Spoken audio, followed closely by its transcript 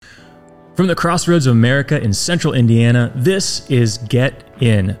From the crossroads of America in central Indiana, this is Get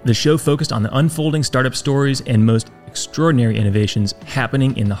In, the show focused on the unfolding startup stories and most extraordinary innovations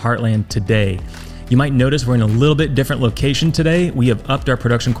happening in the heartland today. You might notice we're in a little bit different location today. We have upped our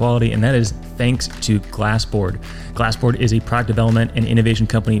production quality, and that is thanks to Glassboard. Glassboard is a product development and innovation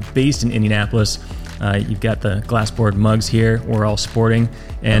company based in Indianapolis. You've got the Glassboard mugs here we're all sporting,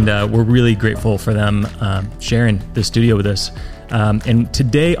 and we're really grateful for them sharing the studio with us. And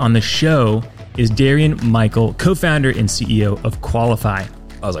today on the show is Darrian Mikell, co-founder and CEO of Qualify.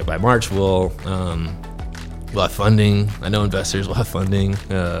 I was like, by March, we'll have funding. I know investors will have funding.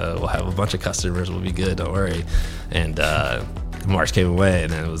 We'll have a bunch of customers. We'll be good. Don't worry. And March came away,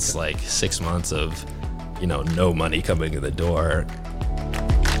 and then it was like 6 months of, no money coming in the door.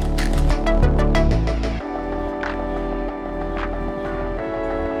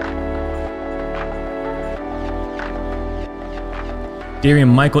 Darrian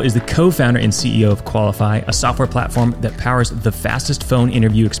Mikell is the co-founder and CEO of Qualify, a software platform that powers the fastest phone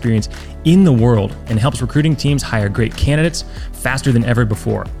interview experience in the world and helps recruiting teams hire great candidates faster than ever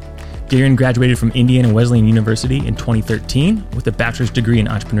before. Darrian graduated from Indiana Wesleyan University in 2013 with a bachelor's degree in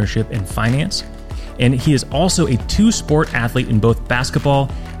entrepreneurship and finance. And he is also a two-sport athlete in both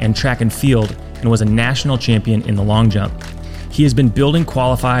basketball and track and field and was a national champion in the long jump. He has been building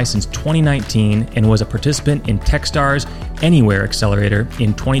Qualify since 2019 and was a participant in Techstars Anywhere Accelerator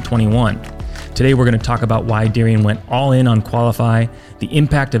in 2021. Today, we're going to talk about why Darrian went all in on Qualify, the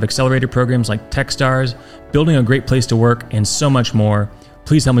impact of accelerator programs like Techstars, building a great place to work, and so much more.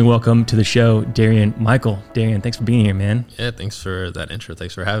 Please help me welcome to the show, Darrian Mikell. Darrian, thanks for being here, man. Yeah, thanks for that intro.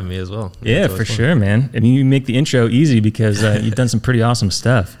 Thanks for having me as well. Yeah, for sure, man. And you make the intro easy because you've done some pretty awesome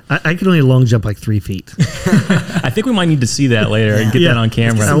stuff. I can only long jump like 3 feet. I think we might need to see that later and get that on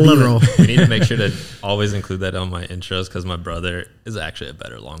camera. I love it. We need to make sure to always include that on my intros because my brother is actually a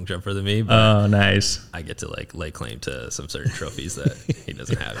better long jumper than me. But oh, nice. I get to lay claim to some certain trophies that he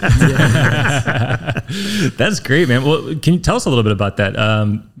doesn't have. That's great, man. Well, can you tell us a little bit about that?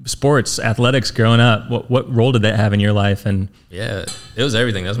 Sports, athletics, growing up. What role did that have in your life? And yeah, it was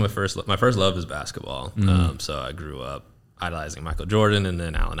everything. That was my first love is basketball. So I grew up idolizing Michael Jordan, and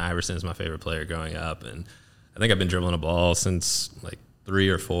then Allen Iverson is my favorite player growing up. And I think I've been dribbling a ball since like 3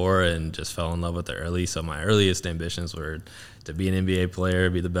 or 4, and just fell in love with it early. So my earliest ambitions were to be an NBA player,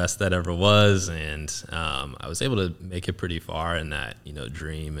 be the best that ever was, and I was able to make it pretty far in that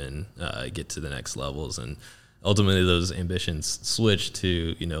dream and get to the next levels. And ultimately, those ambitions switched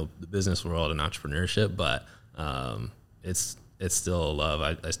to the business world and entrepreneurship, but it's still a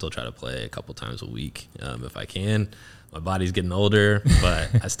love. I still try to play a couple times a week if I can. My body's getting older, but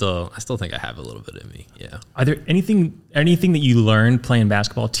I still think I have a little bit in me. Yeah. Are there anything that you learned playing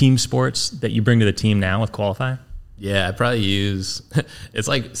basketball, team sports, that you bring to the team now with Qualify? Yeah, I probably use. It's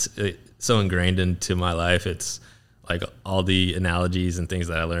like so ingrained into my life. It's like all the analogies and things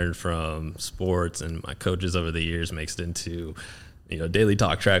that I learned from sports and my coaches over the years mixed into, daily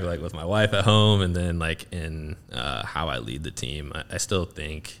talk track, like with my wife at home, and then like in how I lead the team. I still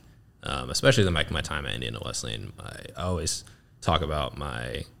think, especially in my time at Indiana Wesleyan, I always talk about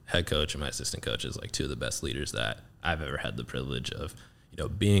my head coach and my assistant coach as like two of the best leaders that I've ever had the privilege of,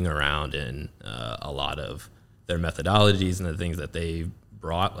 being around, and a lot of their methodologies and the things that they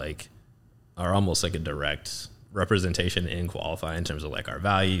brought are almost like a direct representation in Qualify in terms of like our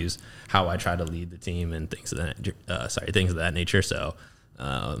values, how I try to lead the team, and things of that nature. So,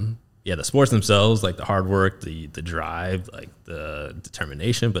 the sports themselves, like the hard work, the drive, like the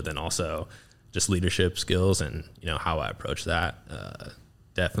determination, but then also just leadership skills and how I approach that.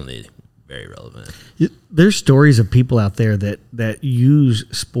 Definitely very relevant. There's stories of people out there that use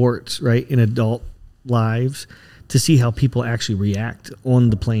sports right in adult lives to see how people actually react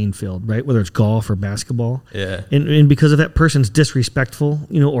on the playing field, right? Whether it's golf or basketball. Yeah. And because of that person's disrespectful,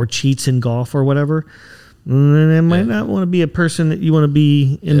 or cheats in golf or whatever, then it might not want to be a person that you want to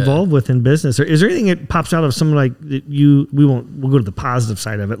be involved with in business. Or is there anything that pops out of someone like that we'll go to the positive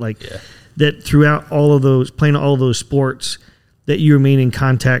side of it, that throughout all of those, playing all of those sports, that you remain in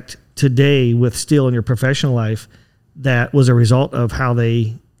contact today with still in your professional life, that was a result of how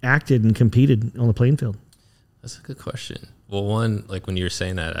they acted and competed on the playing field? That's a good question. Well, one, like when you were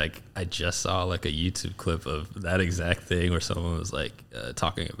saying that, I just saw like a YouTube clip of that exact thing where someone was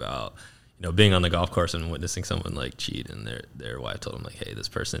talking about, being on the golf course and witnessing someone cheat, and their wife told them hey, this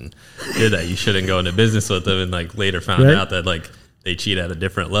person did that. You shouldn't go into business with them, and later found out that they cheat at a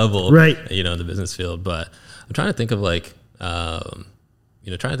different level, right? In the business field. But I'm trying to think of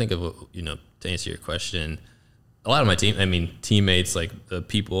to answer your question, a lot of my teammates, like the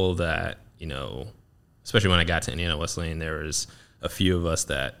people that, especially when I got to Indiana Wesleyan, there was a few of us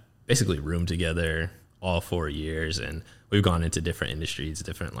that basically roomed together all 4 years, and we've gone into different industries,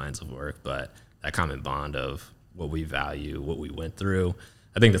 different lines of work, but that common bond of what we value, what we went through,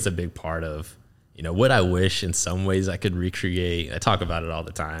 I think that's a big part of, what I wish in some ways I could recreate. I talk about it all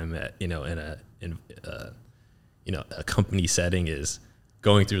the time at, in a company setting, is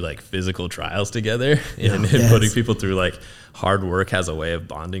going through like physical trials together and putting people through like hard work has a way of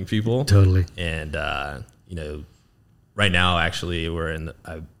bonding people. Totally. And, right now, actually,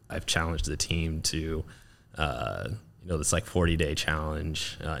 I've challenged the team to, this like 40-day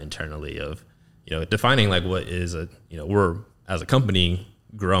challenge internally of, defining like what is we're as a company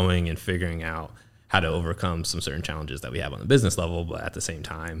growing and figuring out how to overcome some certain challenges that we have on the business level. But at the same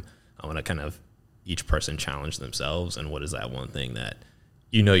time, I want to kind of each person challenge themselves. And what is that one thing that,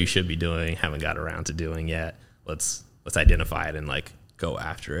 you should be doing, haven't got around to doing yet? Let's identify it and like go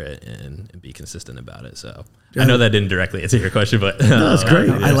after it and be consistent about it. So I know that didn't directly answer your question, but no, that's great.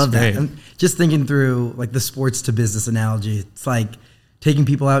 I love that. I'm just thinking through like the sports to business analogy. It's like taking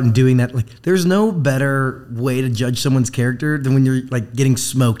people out and doing that. Like there's no better way to judge someone's character than when you're like getting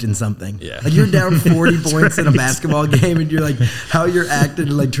smoked in something. Yeah. Like you're down 40 points in a basketball game and you're like how you're acting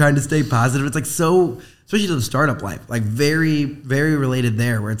and like trying to stay positive. It's like so, especially to the startup life, like very, very related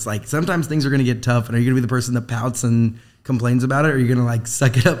there, where it's like sometimes things are going to get tough, and are you going to be the person that pouts and complains about it, or are you going to like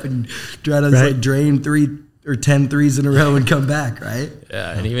suck it up and try to like drain 3 or 10 threes in a row and come back, right?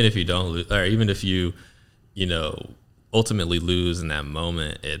 Yeah, and even if you don't lose, or even if you ultimately lose in that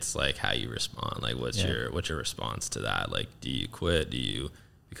moment, it's like how you respond. Like what's your response to that? Like, do you quit? Do you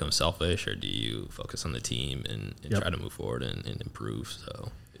become selfish, or do you focus on the team and try to move forward and improve?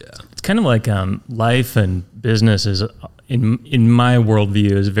 So yeah, it's kind of like life and business is in my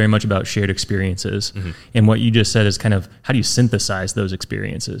worldview is very much about shared experiences. Mm-hmm. And what you just said is kind of how do you synthesize those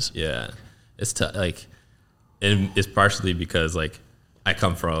experiences? Yeah, it's like, and it's partially because like I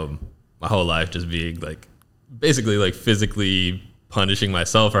come from my whole life just being like basically like physically punishing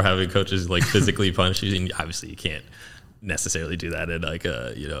myself or having coaches like physically punish you. And obviously you can't necessarily do that in like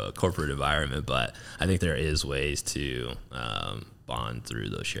a corporate environment, but I think there is ways to bond through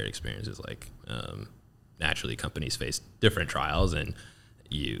those shared experiences. Like naturally companies face different trials, and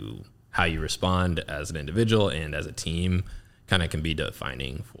how you respond as an individual and as a team kind of can be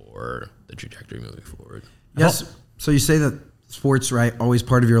defining for the trajectory moving forward. Yes. So you say that sports, right, always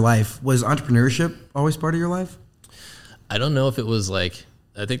part of your life. Was entrepreneurship always part of your life? I don't know if it was like,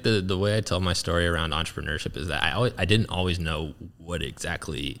 I think the way I tell my story around entrepreneurship is that I didn't always know what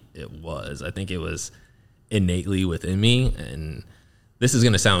exactly it was. I think it was innately within me. And this is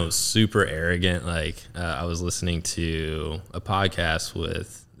going to sound super arrogant. Like I was listening to a podcast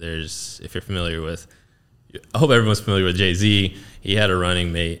if you're familiar with, I hope everyone's familiar with Jay-Z. He had a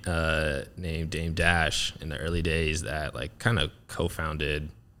running mate named Dame Dash in the early days that like kind of co-founded,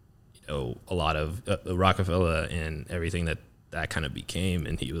 a lot of Rockefeller and everything that kind of became.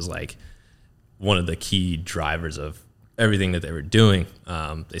 And he was like one of the key drivers of everything that they were doing.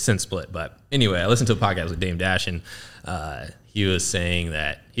 They since split, but anyway, I listened to a podcast with Dame Dash, and he was saying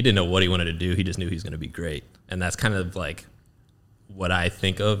that he didn't know what he wanted to do. He just knew he was going to be great. And that's kind of like what I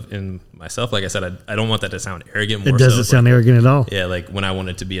think of in myself. Like I said, I don't want that to sound arrogant. It doesn't sound arrogant at all. Yeah, like when I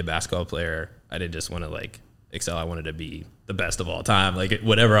wanted to be a basketball player, I didn't just want to like excel. I wanted to be the best of all time. Like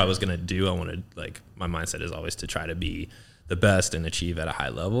whatever I was going to do, I wanted, like my mindset is always to try to be the best and achieve at a high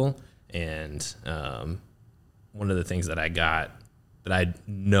level. And one of the things that I got that I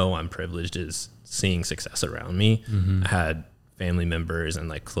know I'm privileged is seeing success around me. Mm-hmm. I had family members and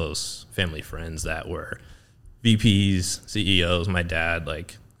like close family friends that were VPs, CEOs. My dad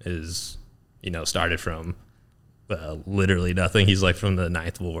like is, started from literally nothing. He's like from the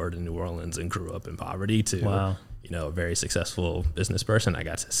 9th Ward in New Orleans and grew up in poverty to, a very successful business person. I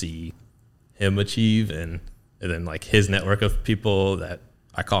got to see him achieve, and then like his network of people that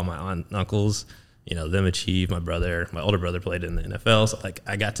I call my aunt and uncles, them achieve. My older brother played in the NFL. So like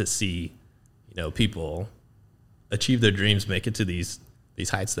I got to see, people achieve their dreams, make it to these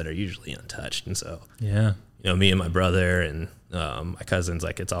heights that are usually untouched. And so, me and my brother and my cousins,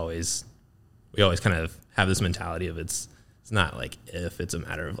 like we always kind of have this mentality of it's not like if, it's a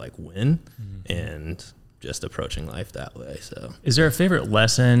matter of like when, mm-hmm. and just approaching life that way. So is there a favorite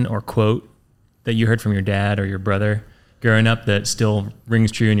lesson or quote that you heard from your dad or your brother growing up that still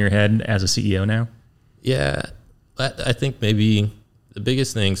rings true in your head as a CEO now? Yeah, I think maybe the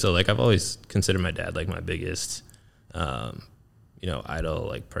biggest thing. So like I've always considered my dad like my biggest, idol,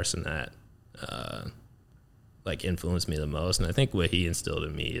 like person that like influenced me the most. And I think what he instilled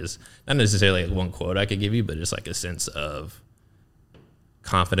in me is not necessarily like one quote I could give you, but just like a sense of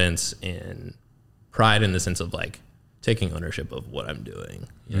confidence and pride in the sense of like taking ownership of what I'm doing.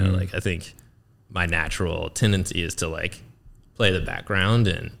 Like like, I think my natural tendency is to like play the background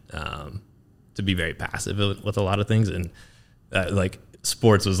and to be very passive with a lot of things. And like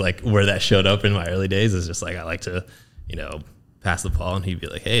sports was like where that showed up in my early days. Is just like, I like to, you know, pass the ball, and he'd be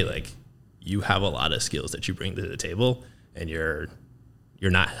like, hey, like, you have a lot of skills that you bring to the table, and you're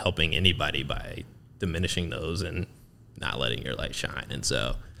not helping anybody by diminishing those and not letting your light shine. And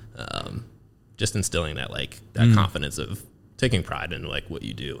so just instilling that, like, that confidence of taking pride in like what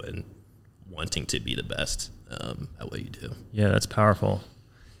you do and wanting to be the best at what you do. Yeah, that's powerful.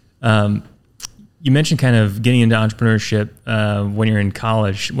 You mentioned kind of getting into entrepreneurship when you're in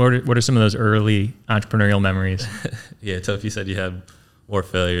college. What are some of those early entrepreneurial memories? Yeah, Toph, you said you had more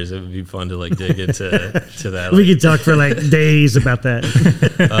failures. It would be fun to like dig into that. We could talk for like days about that.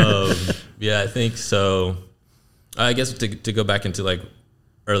 Yeah, I think so. I guess to go back into like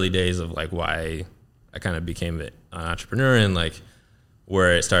early days of like why I kind of became an entrepreneur, and like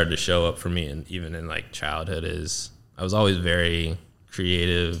where it started to show up for me, and even in like childhood, is I was always very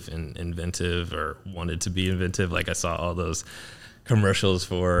creative and inventive, or wanted to be inventive. Like I saw all those commercials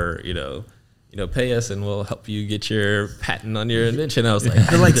for, you know, pay us and we'll help you get your patent on your invention. I was like,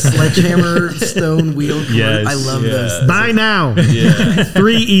 they're like sledgehammer stone wheel. Yes, I love those. Buy now. Yeah.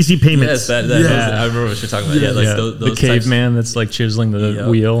 3 easy payments. Yes, I remember what you're talking about. Yeah, like those the caveman that's like chiseling the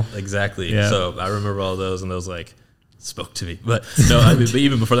wheel. Exactly. Yeah. So I remember all those, and those like spoke to me. But no, I mean, but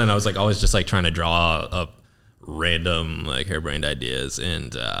even before then, I was like always just like trying to draw up random like harebrained ideas.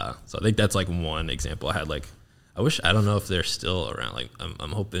 And so I think that's like one example. I had like, I don't know if they're still around. Like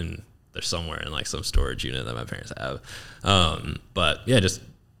I'm hoping they're somewhere in like some storage unit that my parents have. But yeah, just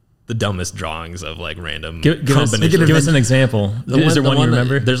the dumbest drawings of like random Give us an example. Is there one you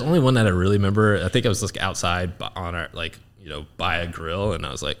remember? There's only one that I really remember. I think I was like outside on our like, you know, by a grill, and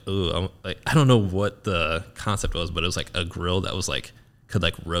I was like, ooh, I don't know what the concept was, but it was like a grill that was like, could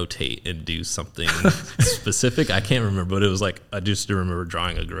like rotate and do something specific. I can't remember, but it was like, I just remember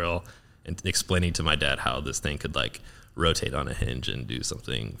drawing a grill and explaining to my dad how this thing could like rotate on a hinge and do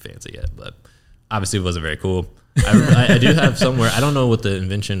something fancy yet. But obviously it wasn't very cool. I do have somewhere, I don't know what the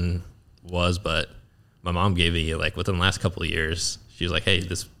invention was, but my mom gave me like within the last couple of years, she was like, hey,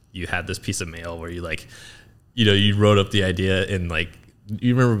 you had this piece of mail where you like, you know, you wrote up the idea, and like,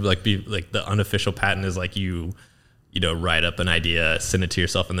 you remember like the unofficial patent is like you know, write up an idea, send it to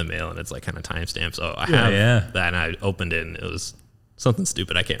yourself in the mail, and it's like kind of timestamped. So I have that, and I opened it, and it was something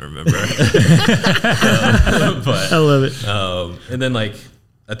stupid. I can't remember. But I love it. And then like,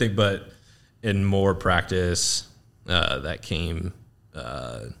 I think, but in more practice, that came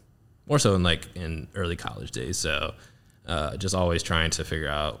more so in like in early college days. So just always trying to figure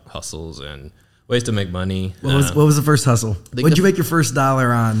out hustles and ways to make money. What was the first hustle? What'd you make your first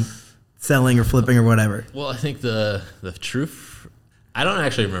dollar on selling or flipping or whatever? Well, I think the truth, I don't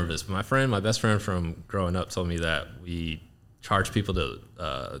actually remember this, but my best friend from growing up told me that we charge people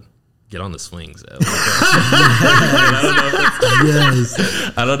to get on the swings. I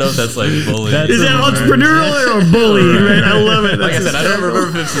don't know if that's like bullying. Is that entrepreneurial or bullying? Right? I love it. Like I said, I don't remember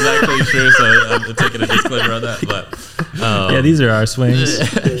if this is actually true, so I'm taking a disclaimer on that. But yeah, these are our swings.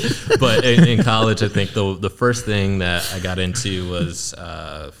 But in college, I think the first thing that I got into was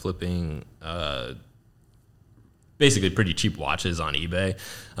flipping basically pretty cheap watches on eBay.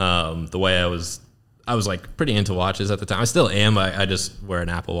 The way I was like pretty into watches at the time. I still am. I just wear an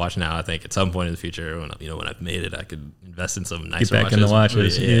Apple Watch now. I think at some point in the future, when I've made it, I could invest in some nicer watches. Get back in the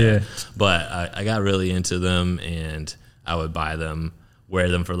watches. Yeah. But I got really into them, and I would buy them, wear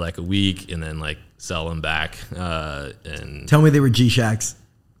them for like a week, and then like sell them back. And tell me they were G-Shacks.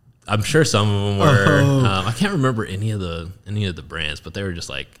 I'm sure some of them were. I can't remember any of the brands, but they were just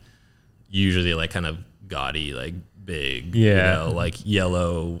like usually like kind of gaudy, like big, like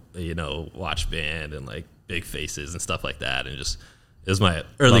yellow, watch band and like big faces and stuff like that. And just, it was my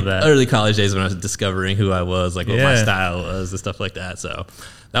early college days when I was discovering who I was, like what my style was and stuff like that. So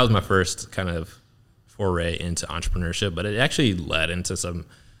that was my first kind of foray into entrepreneurship, but it actually led into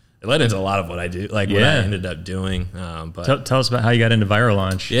a lot of what I do, like what I ended up doing. But tell us about how you got into Viral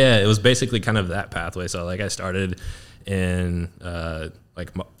Launch. Yeah, it was basically kind of that pathway. So like I started in like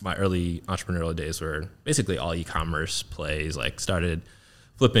my early entrepreneurial days were basically all e-commerce plays, like started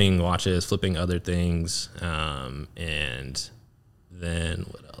flipping watches, flipping other things. And then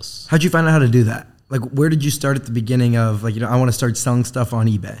what else? How'd you find out how to do that? Like, where did you start at the beginning of like, I want to start selling stuff on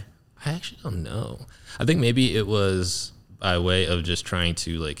eBay? I actually don't know. I think maybe it was by way of just trying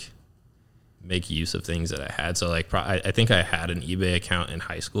to like make use of things that I had. So like, I think I had an eBay account in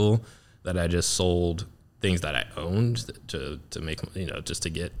high school that I just sold things that I owned to make, just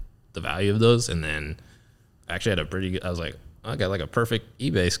to get the value of those. And then I actually had I was like, I got like a perfect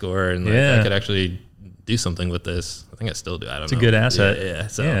eBay score, and like, I could actually do something with this. I think I still do. I don't know. It's a good asset. Yeah.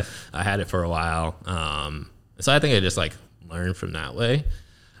 So I had it for a while. So I think I just like learned from that way.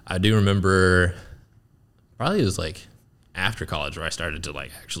 I do remember probably it was like after college where I started to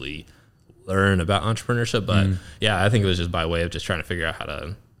like actually learn about entrepreneurship. But I think it was just by way of just trying to figure out how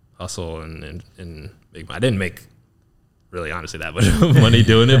to hustle and make. I didn't make really honestly that much money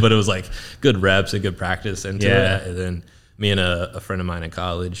doing it, but it was like good reps and good practice into it. And then me and a friend of mine in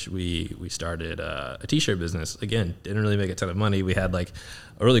college, we started a t-shirt business. Again, didn't really make a ton of money. We had like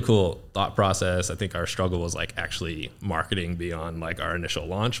a really cool thought process. I think our struggle was like actually marketing beyond like our initial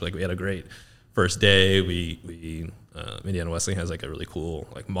launch. Like we had a great first day. We Indiana Wesleyan has like a really cool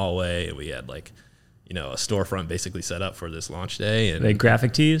like mallway, and we had like, you know, a storefront basically set up for this launch day. And they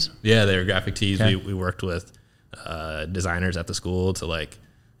graphic tees? Yeah, they were graphic tees. Okay. We worked with designers at the school to like,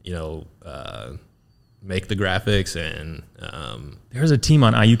 you know, make the graphics. And there was a team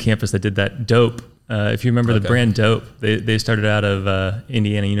on IU campus that did that. Dope. If you remember the brand Dope, they started out of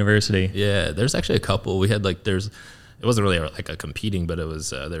Indiana University. Yeah, there's actually a couple. We had like it wasn't really like a competing, but it was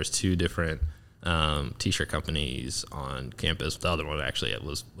there's two different t-shirt companies on campus. The other one actually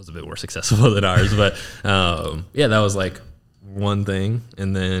was a bit more successful than ours, but that was like one thing,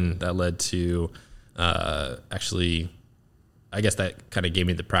 and then that led to actually, I guess that kind of gave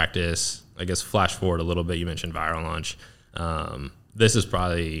me the practice. I guess flash forward a little bit, you mentioned Viral Launch. This is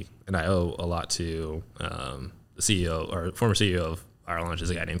probably, and I owe a lot to the CEO or former CEO of Viral Launch, is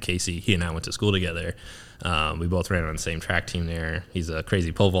a guy named Casey. He and I went to school together. We both ran on the same track team there. He's a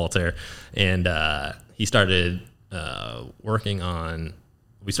crazy pole vaulter, and he started working on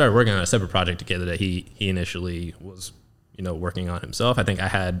a separate project together that he initially was, you know, working on himself. I think I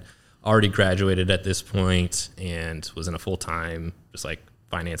had already graduated at this point and was in a full-time just like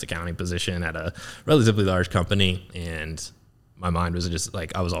finance accounting position at a relatively large company, and my mind was just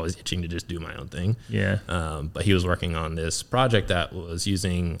like, I was always itching to just do my own thing. Yeah. But he was working on this project that was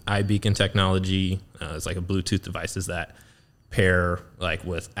using iBeacon technology. It's like a Bluetooth devices that pair like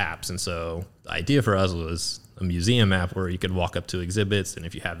with apps. And so the idea for us was a museum app where you could walk up to exhibits, and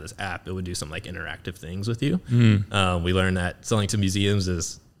if you have this app, it would do some like interactive things with you. We learned that selling to museums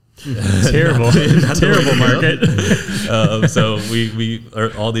is terrible market. So we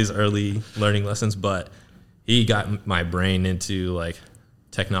are all these early learning lessons, but he got my brain into like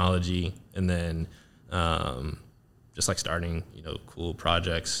technology, and then just like starting, you know, cool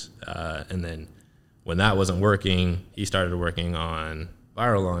projects. And then when that wasn't working, he started working on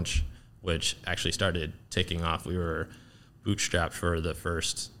Viral Launch, which actually started taking off. We were bootstrapped for the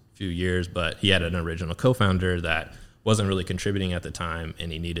first few years, but he had an original co-founder that wasn't really contributing at the time,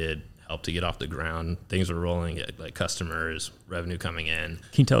 and he needed help to get off the ground. Things were rolling, like customers, revenue coming in.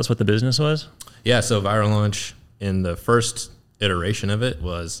 Can you tell us what the business was? Yeah, so Viral Launch, in the first iteration of it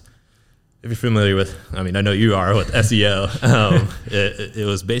was, if you're familiar with, I mean, I know you are with SEO, it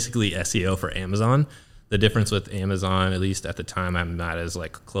was basically SEO for Amazon. The difference with Amazon, at least at the time, I'm not as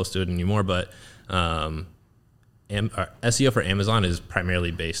like close to it anymore, but SEO for Amazon is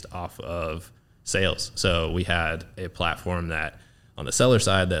primarily based off of sales. So we had a platform that on the seller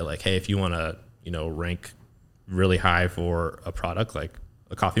side that like, hey, if you want to, you know, rank really high for a product like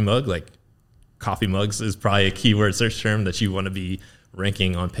a coffee mug, like coffee mugs is probably a keyword search term that you want to be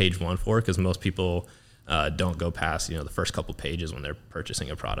ranking on page one for, because most people don't go past, you know, the first couple pages when they're purchasing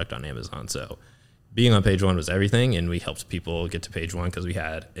a product on Amazon. So being on page one was everything, and we helped people get to page one because we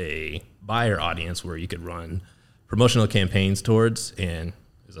had a buyer audience where you could run promotional campaigns towards, and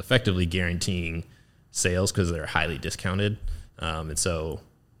it was effectively guaranteeing sales because they're highly discounted. And so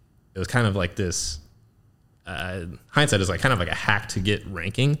it was kind of like this, hindsight is like kind of like a hack to get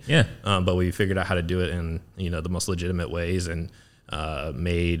ranking. Yeah. But we figured out how to do it in, you know, the most legitimate ways, and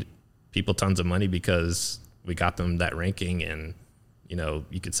made people tons of money because we got them that ranking. And, you know,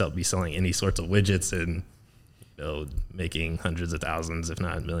 you could be selling any sorts of widgets and, you know, making hundreds of thousands, if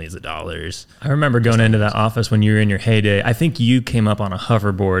not millions of dollars. I remember going into that office when you were in your heyday. I think you came up on a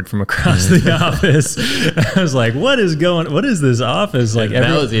hoverboard from across the office. I was like, what is this office? Like,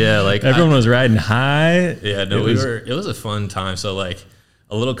 everyone was riding high. Yeah, no, it was a fun time. So like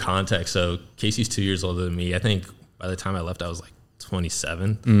a little context. So Casey's 2 years older than me. I think by the time I left, I was like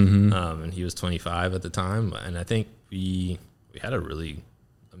 27, and he was 25 at the time. And I think we had a really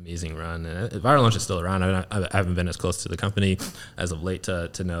amazing run, and Viral Launch is still around. I haven't been as close to the company as of late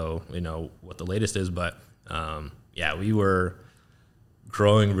to know, you know, what the latest is, but we were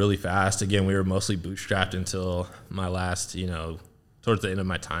growing really fast. Again, we were mostly bootstrapped until my last, you know, towards the end of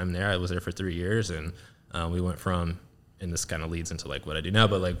my time there. I was there for 3 years, and we went from, and this kind of leads into like what I do now,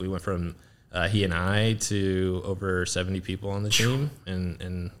 but like we went from he and I to over 70 people on the team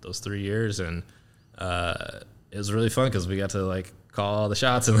in those 3 years. And it was really fun because we got to like call all the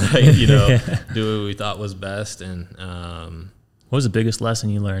shots and like, do what we thought was best. And what was the biggest lesson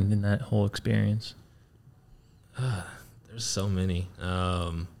you learned in that whole experience? There's so many.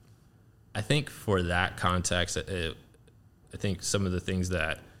 I think for that context, I think some of the things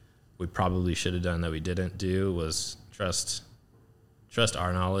that we probably should have done that we didn't do was trust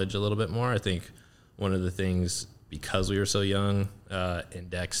our knowledge a little bit more. I think one of the things, because we were so young,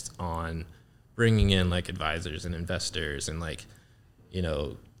 indexed on bringing in like advisors and investors and like,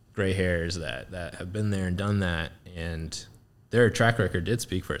 gray hairs that have been there and done that. And their track record did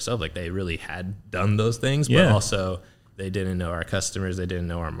speak for itself. Like they really had done those things, but also they didn't know our customers. They didn't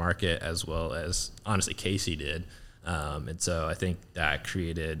know our market as well as honestly Casey did. And so I think that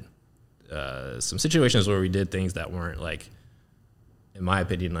created some situations where we did things that weren't like, in my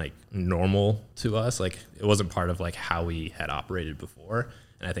opinion, like normal to us. Like it wasn't part of like how we had operated before.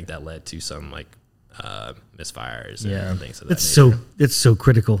 And I think that led to some like misfires and things of that nature. It's so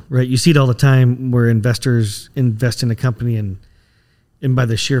critical, right? You see it all the time where investors invest in a company and by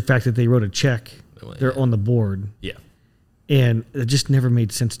the sheer fact that they wrote a check, they're on the board. Yeah. And it just never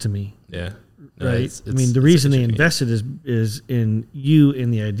made sense to me. Yeah. No, right. The reason they invested is in you,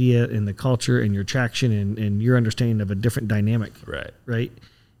 in the idea, in the culture, and your traction, and your understanding of a different dynamic. Right. Right.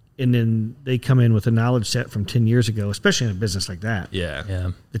 And then they come in with a knowledge set from 10 years ago, especially in a business like that. Yeah.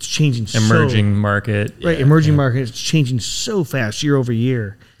 Yeah. It's changing Emerging market. Right. Emerging market. It's changing so fast year over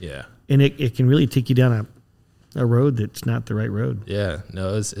year. Yeah. And it can really take you down a road that's not the right road. Yeah.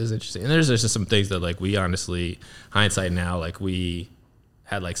 No, it's interesting. And there's just some things that like we honestly, hindsight now, like we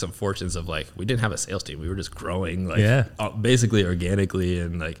had like some fortunes of like, we didn't have a sales team. We were just growing like basically organically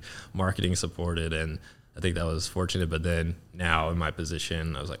and like marketing supported. And I think that was fortunate. But then now in my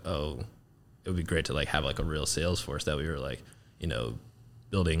position, I was like, oh, it would be great to like have like a real sales force that we were like,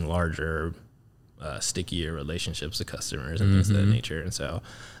 building larger, stickier relationships with customers and things of that nature. And so,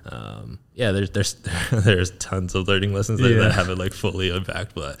 there's tons of learning lessons that haven't like fully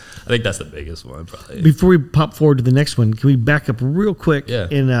unpacked, but I think that's the biggest one probably. Before we pop forward to the next one, can we back up real quick? Yeah.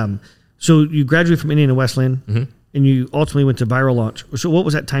 And so you graduated from Indiana Wesleyan, and you ultimately went to Viral Launch. So what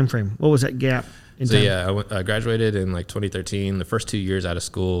was that time frame? What was that gap in time? I graduated in like 2013. The first 2 years out of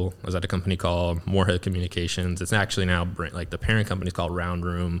school, I was at a company called Moorhead Communications. It's actually now like the parent company is called Round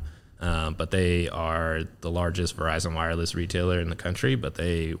Room. But they are the largest Verizon wireless retailer in the country, but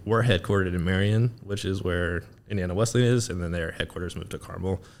they were headquartered in Marion, which is where Indiana Wesleyan is, and then their headquarters moved to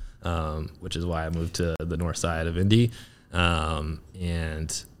Carmel, which is why I moved to the north side of Indy. And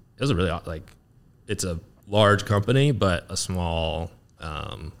it was a really, it's a large company, but a small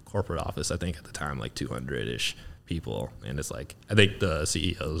corporate office, I think at the time, like 200-ish people. And it's like, I think the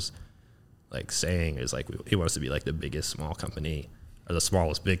CEO's like saying is like, he wants to be like the biggest small company or the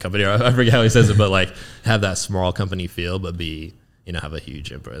smallest big company. I forget how he says it, but like have that small company feel, but be, have a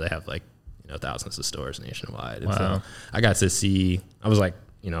huge empire. They have like, thousands of stores nationwide. And so I got to see, I was like,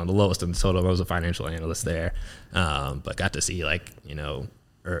 the lowest in the total. I was a financial analyst there. But got to see like,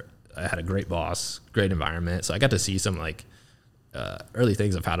 I had a great boss, great environment. So I got to see some like early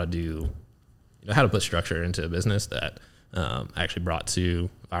things of how to do, how to put structure into a business that I actually brought to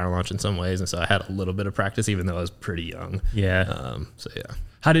Viral Launch in some ways. And so I had a little bit of practice, even though I was pretty young. Yeah.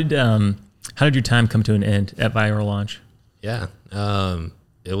 How did your time come to an end at Viral Launch? Yeah.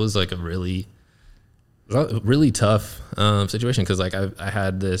 It was like a really tough situation. Cause like I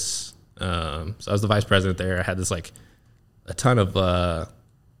had this, so I was the vice president there. I had this like a ton of, I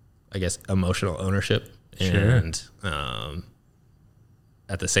guess, emotional ownership. And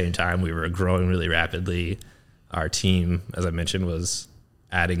at the same time, we were growing really rapidly. Our team, as I mentioned, was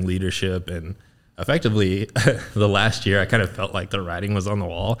adding leadership, and effectively the last year I kind of felt like the writing was on the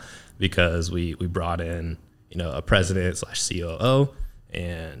wall because we brought in, a president / COO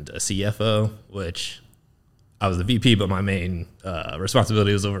and a CFO, which I was the VP, but my main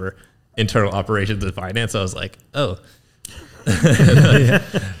responsibility was over internal operations and finance. So I was like, oh,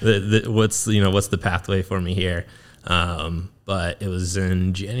 what's the pathway for me here? But it was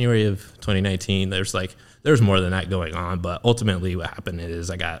in January of 2019. There's more than that going on, but ultimately what happened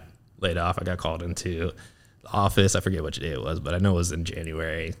is I got laid off. I got called into the office. I forget which day it was, but I know it was in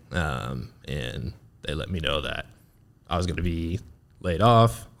January. And they let me know that I was going to be laid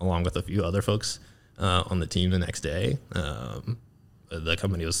off along with a few other folks on the team the next day. The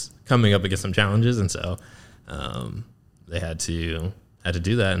company was coming up against some challenges, and so they had to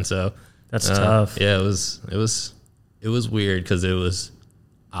do that. And so that's tough. Yeah, it was weird because it was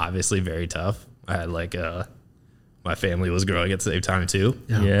obviously very tough. I had like my family was growing at the same time too.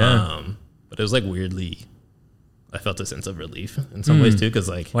 Yeah. but it was like weirdly, I felt a sense of relief in some ways too. Cause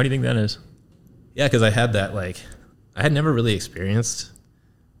like, Why do you think that is? yeah, cause I had that like, I had never really experienced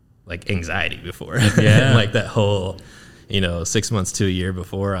like anxiety before. Yeah. Like that whole, 6 months to a year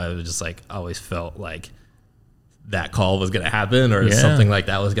before, I was just like, always felt like that call was going to happen or something like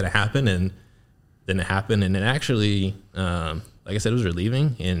that was going to happen. And then it happened. And it actually, like I said, it was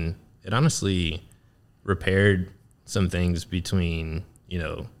relieving, and it honestly repaired some things between,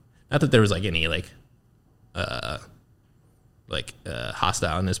 not that there was like any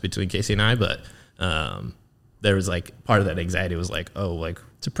hostileness between Casey and I, but there was like part of that anxiety was like, oh, like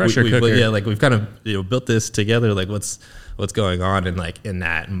it's a pressure cooker. Yeah, like we've kind of built this together. Like what's going on? And like in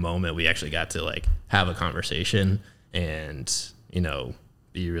that moment, we actually got to like have a conversation and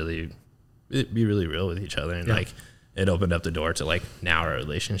be really real with each other, and like it opened up the door to like now our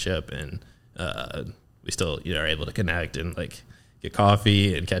relationship, and we still are able to connect and like get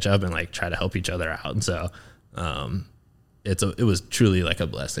coffee and catch up and like try to help each other out. And so it was truly like a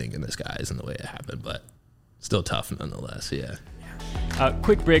blessing in disguise in the way it happened, but still tough nonetheless. Yeah.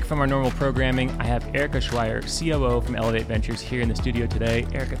 Quick break from our normal programming. I have Erica Schweier, COO from Elevate Ventures, here in the studio today.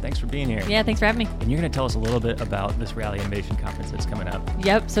 Erica, thanks for being here. Yeah, thanks for having me. And you're going to tell us a little bit about this Rally Innovation Conference that's coming up.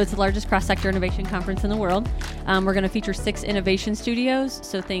 Yep, so it's the largest cross-sector innovation conference in the world. We're going to feature 6 innovation studios,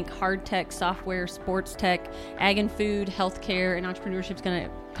 so think hard tech, software, sports tech, ag and food, healthcare, and entrepreneurship is going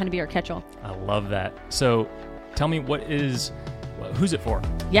to kind of be our catch-all. I love that. So tell me, who's it for?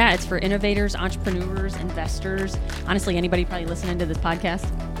 Yeah, it's for innovators, entrepreneurs, investors, honestly, anybody probably listening to this podcast.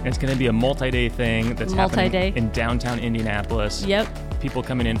 And it's going to be a multi-day thing that's happening in downtown Indianapolis. Yep. People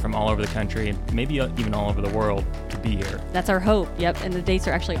coming in from all over the country and maybe even all over the world to be here. That's our hope, yep. And the dates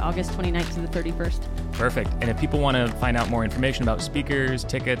are actually August 29th to the 31st. Perfect. And if people want to find out more information about speakers,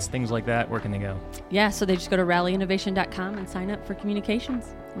 tickets, things like that, where can they go? Yeah, so they just go to rallyinnovation.com and sign up for communications.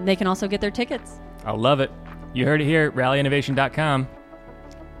 And they can also get their tickets. I love it. You heard it here, rallyinnovation.com.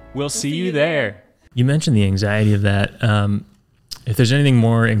 We'll see you there. You mentioned the anxiety of that. If there's anything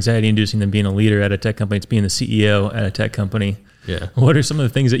more anxiety-inducing than being a leader at a tech company, it's being the CEO at a tech company. Yeah. What are some of the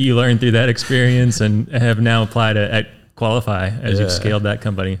things that you learned through that experience and have now applied at Qualify as you've scaled that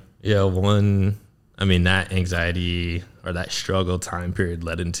company? Yeah, that anxiety or that struggle time period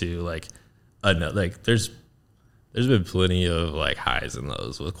led into there's been plenty of like highs and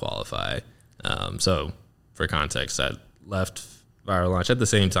lows with Qualify. So for context, I left Viral Launch at the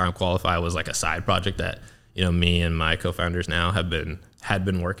same time. Qualify was like a side project that me and my co-founders now had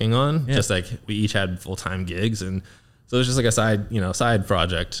been working on. Just like we each had full-time gigs, and so it was just like a side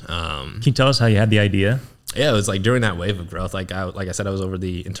project. Can you tell us how you had the idea? Yeah, it was like during that wave of growth. Like I said, I was over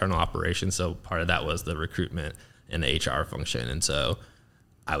the internal operations, so part of that was the recruitment and the HR function, and so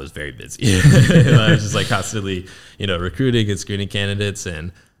I was very busy. I was just like constantly, recruiting and screening candidates,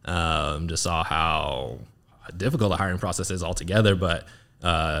 and just saw how difficult the hiring process is altogether, but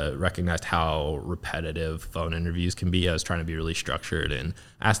recognized how repetitive phone interviews can be. I was trying to be really structured and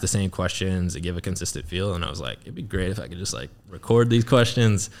ask the same questions and give a consistent feel. And I was like, it'd be great if I could just like record these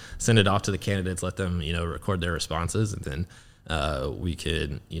questions, send it off to the candidates, let them, record their responses. And then we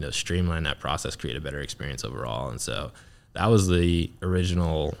could, streamline that process, create a better experience overall. And so that was the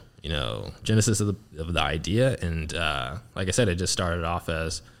original, genesis of the idea. And like I said, it just started off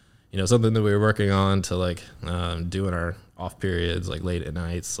as, something that we were working on to like do in our off periods, like late at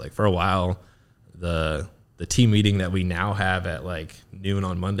nights. Like for a while, the team meeting that we now have at like noon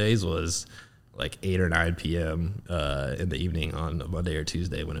on Mondays was like 8 or 9 p.m. In the evening on a Monday or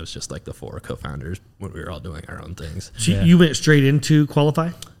Tuesday, when it was just like the 4 co-founders when we were all doing our own things. So you went straight into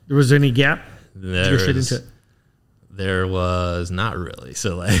Qualify? Was there any gap? There was not really.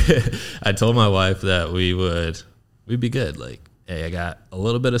 So like I told my wife that we'd be good. Like, hey, I got a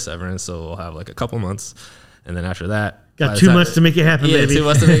little bit of severance, so we'll have like a couple months. And then after that, got 2 months to make it happen, baby. 2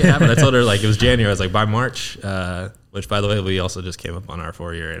 months to make it happen. I told her like it was January. I was like, by March, which by the way, we also just came up on our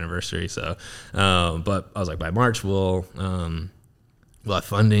 4-year anniversary. So, but I was like, by March, we'll have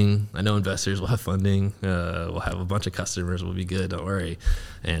funding. I know investors will have funding. We'll have a bunch of customers. We'll be good. Don't worry.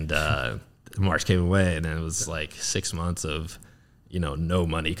 And March came away, and then it was like 6 months of, no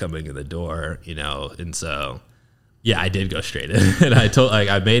money coming in the door, and so. Yeah, I did go straight in, and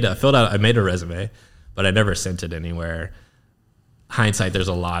I made a resume, but I never sent it anywhere. Hindsight, there's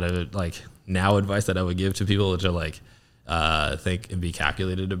a lot of like now advice that I would give to people, which are like think and be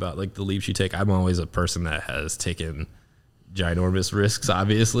calculated about like the leaps you take. I'm always a person that has taken ginormous risks,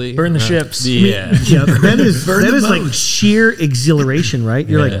 obviously. Burn the ships. Yeah, that is like sheer exhilaration, right?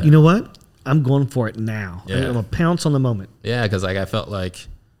 You're like, you know what? I'm going for it now. Yeah. I'm gonna pounce on the moment. Yeah, because like I felt like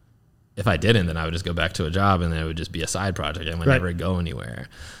if I didn't, then I would just go back to a job, and then it would just be a side project and would never go anywhere.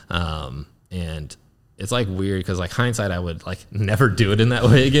 And it's like weird because like hindsight, I would like never do it in that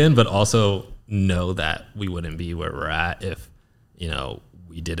way again, but also know that we wouldn't be where we're at if, you know,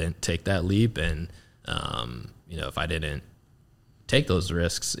 we didn't take that leap. And, you know, if I didn't take those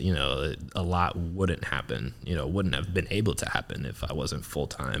risks, you know, a lot wouldn't happen, you know, wouldn't have been able to happen if I wasn't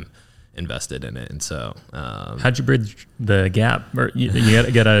full-time invested in it. And so how'd you bridge the gap? Or you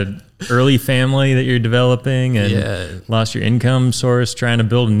got a early family that you're developing and lost your income source trying to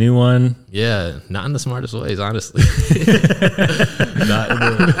build a new one? Yeah, not in the smartest ways, honestly. not in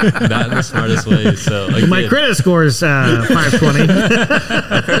the smartest ways. So like, my credit score is 520.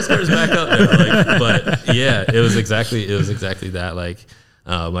 My credit score is back up now. Like, but yeah, it was exactly that. Like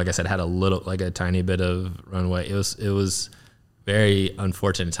I said, had a tiny bit of runway. It was very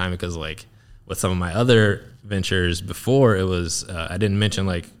unfortunate timing because like with some of my other ventures before, it was I didn't mention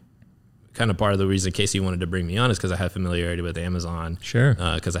like kind of part of the reason Casey wanted to bring me on is because I had familiarity with Amazon. Sure.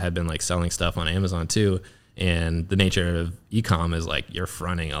 Because I had been like selling stuff on Amazon too. And the nature of e-com is like you're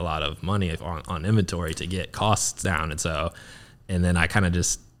fronting a lot of money on inventory to get costs down. And then I kind of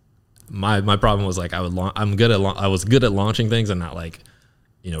just, my problem was like I was good at launching things and not like,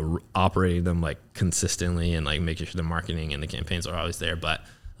 you know, operating them like consistently and like making sure the marketing and the campaigns are always there. But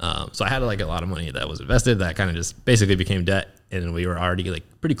so I had like a lot of money that was invested that kind of just basically became debt, and we were already like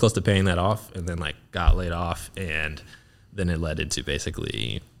pretty close to paying that off, and then like got laid off, and then it led into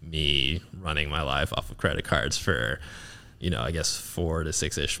basically me running my life off of credit cards for, you know, I guess 4 to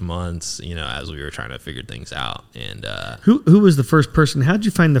 6-ish months, you know, as we were trying to figure things out. And who was the first person? How'd you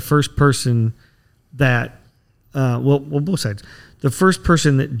find the first person that well both sides? The first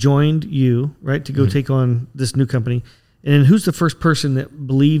person that joined you, right, to go take on this new company, and then who's the first person that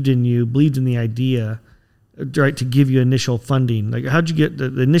believed in you, believed in the idea, right, to give you initial funding? Like, how'd you get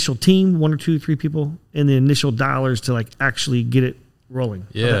the initial team, 1 or 2, 3 people, and the initial dollars to like actually get it rolling?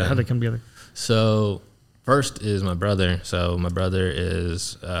 Yeah, how'd they come together? So first is my brother. So my brother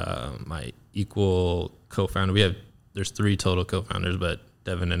is my equal co-founder. There's 3 total co-founders, but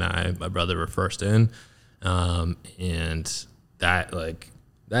Devin and my brother were first in, and that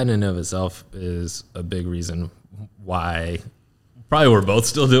in and of itself is a big reason why probably we're both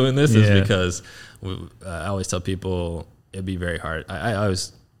still doing this is because I always tell people it'd be very hard. I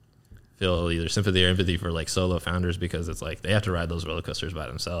always feel either sympathy or empathy for like solo founders because it's like they have to ride those roller coasters by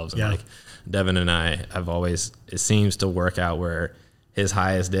themselves. And like Devin and I have always, it seems to work out where his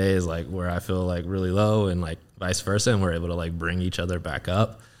highest day is like where I feel like really low and like vice versa. And we're able to like bring each other back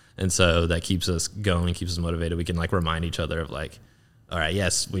up. And so that keeps us going, keeps us motivated. We can like remind each other of like, all right,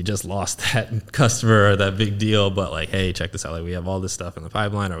 yes, we just lost that customer or that big deal, but like, hey, check this out. Like we have all this stuff in the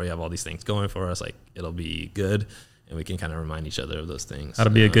pipeline or we have all these things going for us. Like it'll be good. And we can kind of remind each other of those things. How to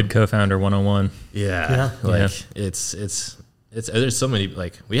be a good co-founder 101. Yeah. It's there's so many,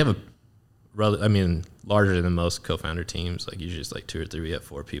 like we have larger than most co-founder teams, like usually it's like 2 or 3, we have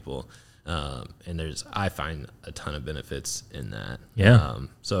 4 people. And I find a ton of benefits in that. Yeah.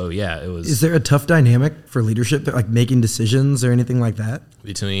 It was. Is there a tough dynamic for leadership, like making decisions or anything like that?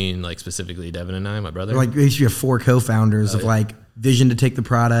 Between like specifically Devin and I, my brother? Or like you have 4 co-founders of like vision to take the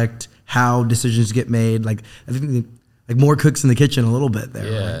product, how decisions get made. Like I think like more cooks in the kitchen a little bit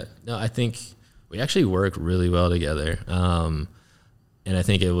there. Yeah. Right? No, I think we actually work really well together. And I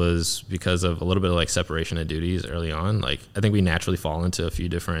think it was because of a little bit of like separation of duties early on. Like I think we naturally fall into a few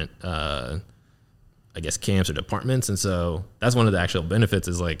different, camps or departments. And so that's one of the actual benefits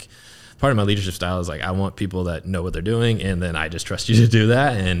is like part of my leadership style is like, I want people that know what they're doing. And then I just trust you to do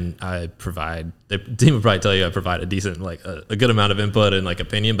that. And the team would probably tell you I provide a decent, like a good amount of input and like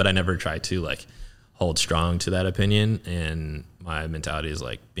opinion, but I never try to like hold strong to that opinion. And my mentality is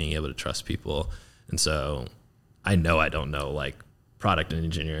like being able to trust people. And so I know I don't know like product and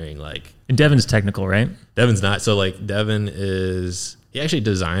engineering, like. And Devin's technical, right? Devin's not. So like Devin he actually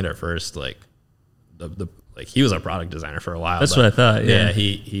designed our first like he was our product designer for a while. That's what I thought. Yeah.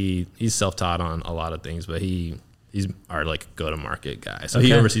 He's self-taught on a lot of things, but he's our like go-to-market guy. So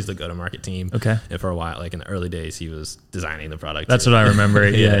he oversees the go-to-market team. Okay. And for a while, like in the early days, he was designing the product. That's what I remember.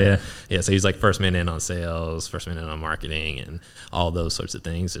 Yeah. So he's like first man in on sales, first man in on marketing, and all those sorts of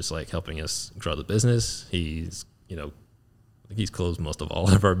things. Just like helping us grow the business. He's closed most of all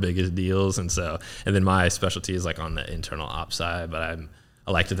of our biggest deals. And then my specialty is like on the internal ops side, but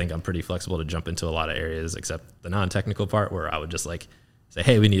I like to think I'm pretty flexible to jump into a lot of areas except the non-technical part where I would just like say,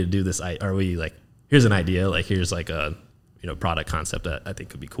 hey, we need to do this. Here's an idea. Like here's like a, product concept that I think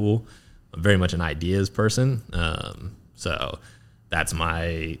could be cool. I'm very much an ideas person. So that's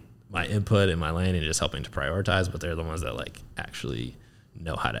my input and my lane and just helping to prioritize, but they're the ones that like actually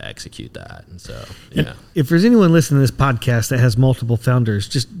know how to execute that. And so, And yeah. if there's anyone listening to this podcast that has multiple founders,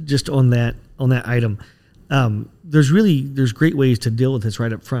 just on that item, there's great ways to deal with this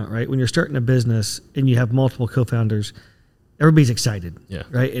right up front, right? When you're starting a business and you have multiple co-founders, everybody's excited, Yeah.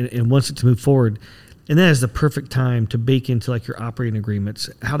 right? And wants it to move forward. And that is the perfect time to bake into like your operating agreements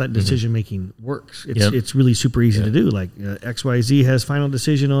how that decision making works. It's really super easy to do. Like XYZ has final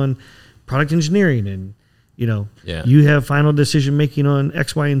decision on product engineering, and you have final decision making on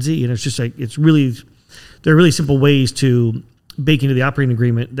X, Y, and Z. And it's just like there are really simple ways to bake into the operating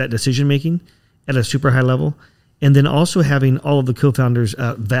agreement that decision making at a super high level, and then also having all of the co-founders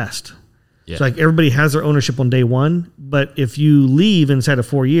vest. Yeah. So like everybody has their ownership on day one, but if you leave inside of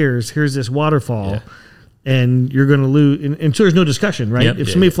 4 years, here's this waterfall, and you're going to lose. And so there's no discussion, right? Yep. If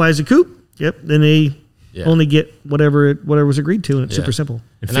somebody flies a coop, then they only get whatever was agreed to, and it's super simple.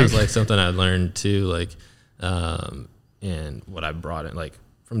 And that was like something I learned too, like, and what I brought in, like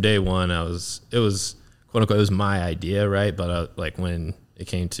from day one, it was quote unquote, it was my idea, right? But like when it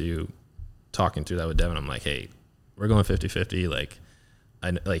came to talking through that with Devin, I'm like, hey, we're going 50-50, like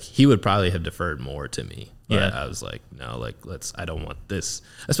he would probably have deferred more to me, but I was like, no, like I don't want this,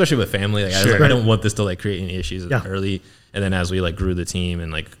 especially with family. Like, I was like, I don't want this to like create any issues early. And then as we like grew the team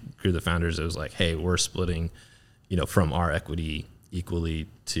and like grew the founders, it was like, hey, we're splitting, from our equity equally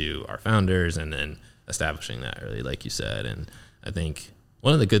to our founders, and then establishing that early, like you said. And I think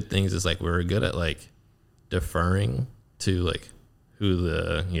one of the good things is like we're good at like deferring to like who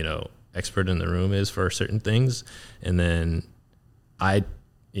the expert in the room is for certain things, and then I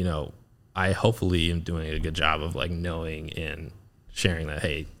hopefully am doing a good job of like knowing and sharing that,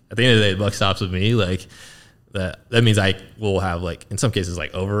 hey, at the end of the day, the buck stops with me. Like that means I will have like, in some cases,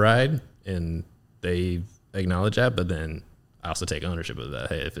 like override, and they acknowledge that, but then I also take ownership of that.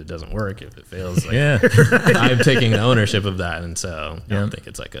 Hey, if it doesn't work, if it fails, like, I'm taking ownership of that. And so I don't think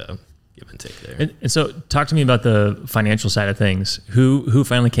it's like a give and take there. And so talk to me about the financial side of things. Who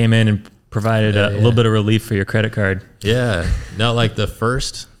finally came in and provided a little bit of relief for your credit card? Yeah. No, like the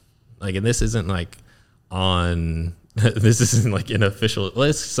first, like, and this isn't like on, this isn't like an official, well,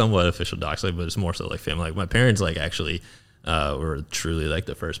 it's somewhat official docs, like, but it's more so like family. Like my parents, like actually were truly like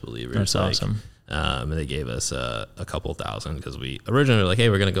the first believers. That's awesome. And they gave us a couple thousand because we originally were like, hey,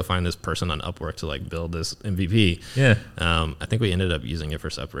 we're going to go find this person on Upwork to like build this MVP. Yeah. I think we ended up using it for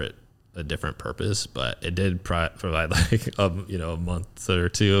a different purpose, but it did provide like a month or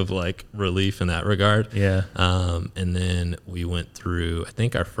two of like relief in that regard. Yeah. And then we went through, I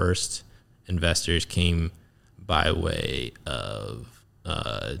think our first investors came by way of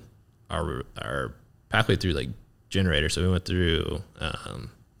our pathway through like Generator. So we went through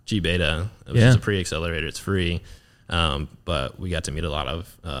gBeta, which is a pre-accelerator. It's free. But we got to meet a lot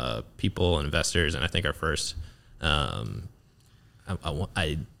of people, investors, and I think our first I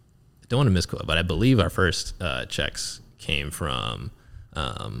don't want to misquote, but I believe our first checks came from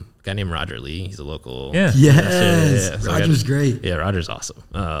a guy named Roger Lee. He's a local. Yes. So Roger's great. Yeah, Roger's awesome.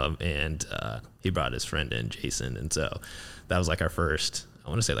 And he brought his friend in, Jason. And so that was like our first, I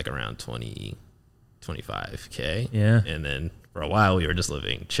want to say like around 25K. Yeah. And then for a while we were just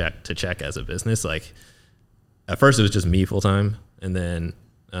living check to check as a business. Like at first it was just me full time. And then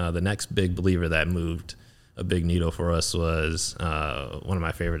the next big believer that moved a big needle for us was one of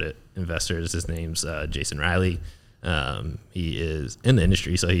my favorite investors. His name's Jason Riley. He is in the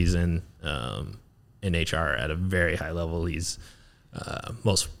industry, so he's in HR at a very high level. He's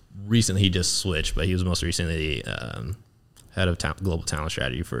most recently, he just switched, but he was most recently head of global talent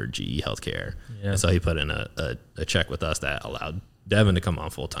strategy for GE Healthcare. Yeah. And so he put in a check with us that allowed Devin to come on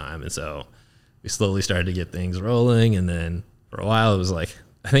full time. And so we slowly started to get things rolling. And then for a while,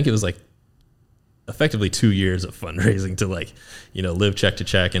 I think it was effectively 2 years of fundraising to live check to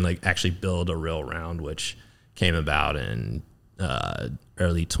check and actually build a real round, which came about in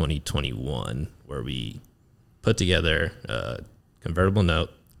early 2021, where we put together a convertible note,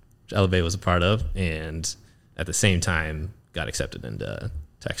 which Elevate was a part of, and at the same time got accepted into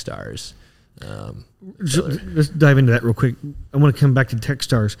Techstars. Let's dive into that real quick. I want to come back to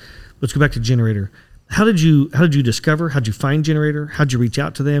Techstars. Let's go back to Generator. How did you discover? How'd you find Generator? How'd you reach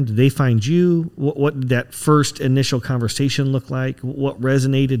out to them? Did they find you? What did that first initial conversation look like? What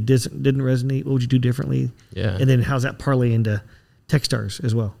resonated, didn't resonate? What would you do differently? Yeah. And then how's that parlay into Techstars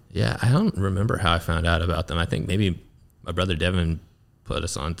as well? Yeah, I don't remember how I found out about them. I think maybe my brother Devin put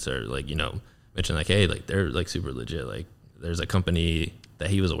us on to mention hey, they're super legit. There's a company that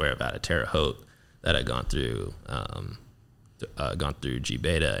he was aware of out of Terre Haute that had gone through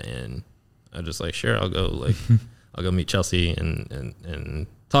gBeta, and I was just sure, I'll go I'll go meet Chelsea and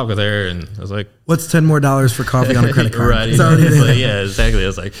talk with her, and I was like, what's $10 more for coffee on a credit card? Right. It's already there. Like, yeah, exactly. I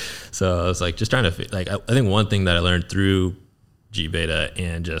was like, just trying to, like, I think one thing that I learned through gBeta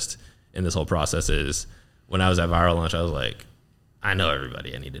and just in this whole process is when I was at Viral Launch, I was like, I know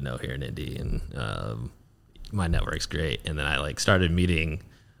everybody I need to know here in Indy, and my network's great. And then I like started meeting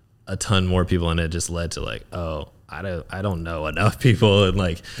a ton more people, and it just led to like, oh, I don't know enough people, and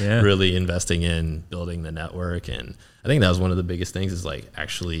like really investing in building the network. And I think that was one of the biggest things is like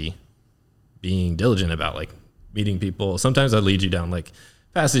actually being diligent about like meeting people. Sometimes that leads you down like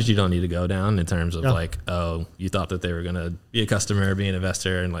paths you don't need to go down in terms of like, oh, you thought that they were going to be a customer, be an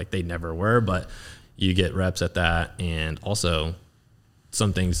investor, and like they never were, but you get reps at that. And also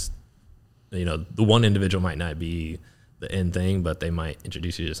some things, you know, the one individual might not be the end thing, but they might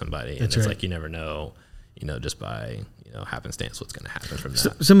introduce you to somebody. And it's like, you never know, you know, just by, you know, happenstance, what's going to happen from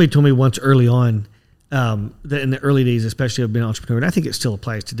that. Somebody told me once early on that in the early days, especially of being an entrepreneur, and I think it still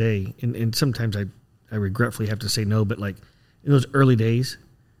applies today. And sometimes I regretfully have to say no, but like in those early days,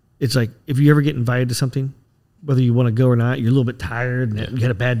 it's like if you ever get invited to something, whether you want to go or not, you're a little bit tired and you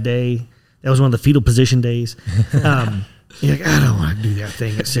had a bad day. That was one of the fetal position days. You're like, I don't want to do that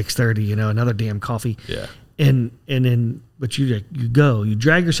thing at 6:30, you know, another damn coffee. Yeah. And then, but you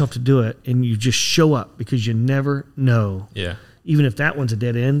drag yourself to do it, and you just show up because you never know. Yeah. Even if that one's a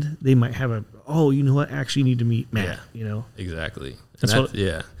dead end, they might have you know what, actually need to meet Matt, you know? Exactly.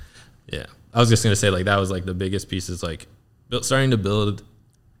 Yeah. I was just going to say like, that was like the biggest piece is like starting to build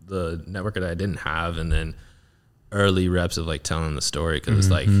the network that I didn't have. And then early reps of like telling the story. Cause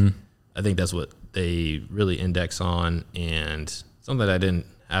like, I think that's what they really index on, and something that I didn't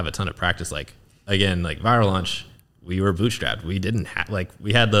have a ton of practice. Like, again, like Viral Launch, we were bootstrapped. We didn't have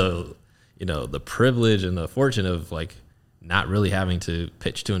we had the, you know, the privilege and the fortune of like not really having to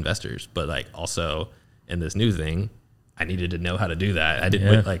pitch to investors, but like also in this new thing, I needed to know how to do that. I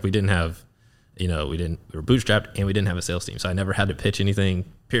didn't we didn't have, you know, we were bootstrapped and we didn't have a sales team. So I never had to pitch anything,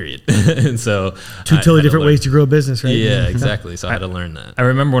 period. And so two totally different ways to grow a business, right? Yeah, exactly. So I had to learn that. I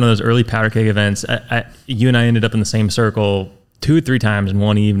remember one of those early powder keg events. You and I ended up in the same circle 2 or 3 times in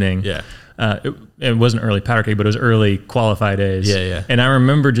one evening. Yeah. It wasn't early powder keg, but it was early qualify days. Yeah. And I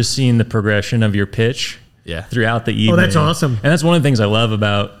remember just seeing the progression of your pitch throughout the evening. Oh, that's awesome. And that's one of the things I love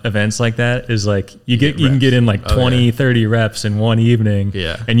about events like that is like you can get in like 20, 30 reps in one evening.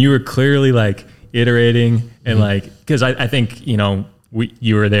 Yeah. And you were clearly like iterating and like, because I think, you know,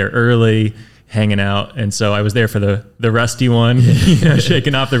 you were there early hanging out, and so I was there for the rusty one, you know,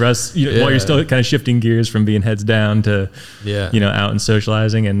 shaking off the rust while you're still kind of shifting gears from being heads down to you know, out and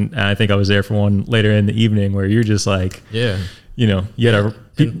socializing. And I think I was there for one later in the evening where you're just like you know, you had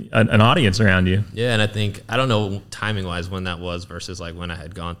an audience around you. Yeah, and I think I don't know timing wise when that was versus like when I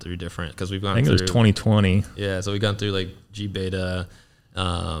had gone through different, because we've gone through, I think it was 2020. Yeah, so we've gone through like gBeta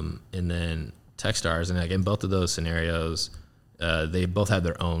and then Techstars, and like in both of those scenarios, they both have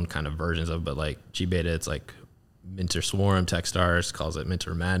their own kind of versions of, but like gBeta, it's like Minter Swarm. Techstars calls it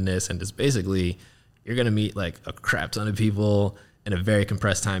Minter Madness, and it's basically you're gonna meet like a crap ton of people in a very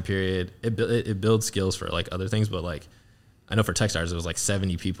compressed time period. It builds skills for like other things, but like I know for Techstars it was like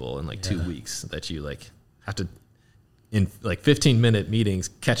 70 people in like 2 weeks that you like have to in like 15-minute meetings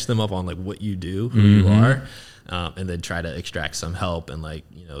catch them up on like what you do, who you are, and then try to extract some help and like,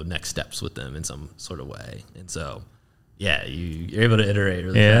 you know, next steps with them in some sort of way. And so yeah, you're able to iterate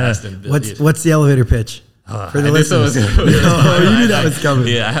really fast. And what's the elevator pitch for the listeners? You knew that was coming.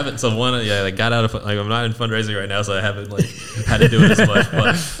 Yeah, I haven't. So I got out of like I'm not in fundraising right now, so I haven't like had to do it as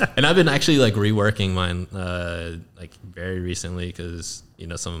much. And I've been actually like reworking mine like very recently, because you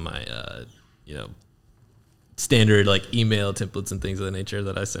know some of my you know standard like email templates and things of the nature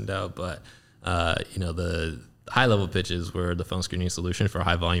that I send out. But you know the high level pitches were the phone screening solution for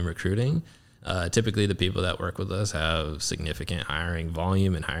high volume recruiting. Typically the people that work with us have significant hiring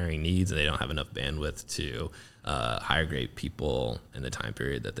volume and hiring needs, and they don't have enough bandwidth to hire great people in the time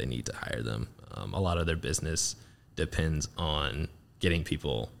period that they need to hire them. A lot of their business depends on getting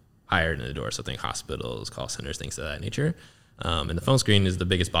people hired in the door. So think hospitals, call centers, things of that nature. And the phone screen is the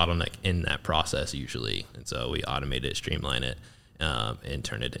biggest bottleneck in that process usually. And so we automate it, streamline it, and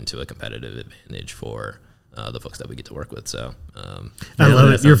turn it into a competitive advantage for the folks that we get to work with. So I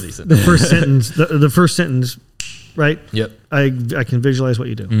love it. The first sentence, right? Yep. I can visualize what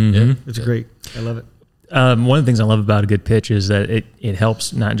you do. Yeah. It's great. I love it. One of the things I love about a good pitch is that it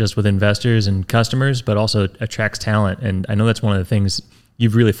helps not just with investors and customers, but also attracts talent. And I know that's one of the things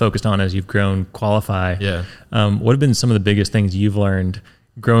you've really focused on as you've grown Qualify. Yeah. What have been some of the biggest things you've learned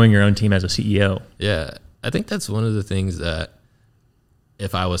growing your own team as a CEO? Yeah. I think that's one of the things that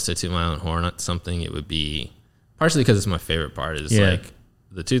if I was to toot my own horn at something, it would be partially because it's my favorite part is like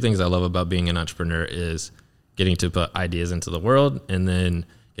the two things I love about being an entrepreneur is getting to put ideas into the world and then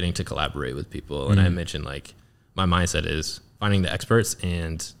getting to collaborate with people. And I mentioned like my mindset is finding the experts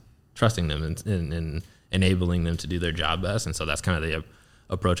and trusting them and enabling them to do their job best. And so that's kind of the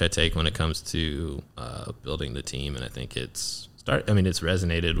approach I take when it comes to building the team. And I think it's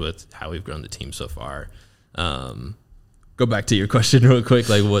resonated with how we've grown the team so far. Go back to your question real quick.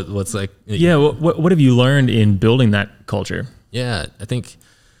 Like what's like, yeah. What have you learned in building that culture? Yeah, I think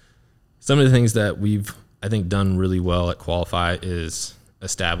some of the things that we've, done really well at Qualify is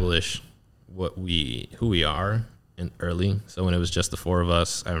establish who we are early. So when it was just the four of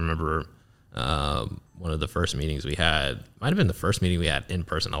us, I remember one of the first meetings we had, might have been the first meeting we had in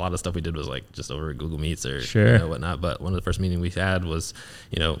person. A lot of stuff we did was like just over Google Meets or whatnot. But one of the first meetings we had was,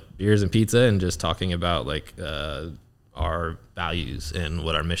 beers and pizza and just talking about like our values and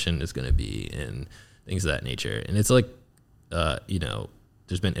what our mission is going to be and things of that nature. And it's like,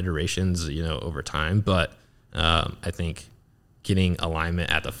 there's been iterations, over time, but I think getting alignment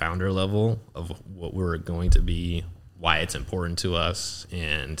at the founder level of what we're going to be, why it's important to us,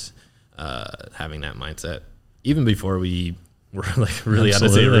 and having that mindset, even before we were like really out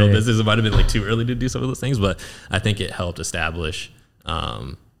of a real business, it might have been like too early to do some of those things, but I think it helped establish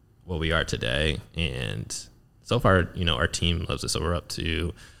what we are today. And so far, our team loves it. So we're up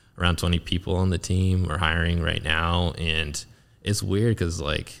to around 20 people on the team. We're hiring right now, and it's weird because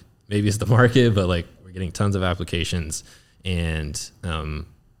like maybe it's the market, but like we're getting tons of applications, and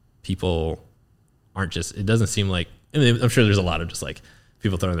people aren't just, it doesn't seem like, I'm sure there's a lot of just like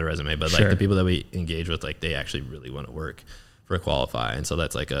people throwing their resume, but like the people that we engage with, like they actually really want to work for Qualify. And so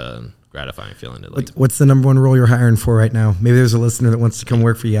that's like a gratifying feeling. To like, what's the number one role you're hiring for right now? Maybe there's a listener that wants to come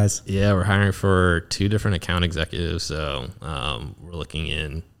work for you guys. Yeah, we're hiring for 2 different account executives. So we're looking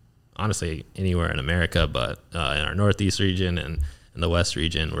in, honestly, anywhere in America, but in our Northeast region and in the West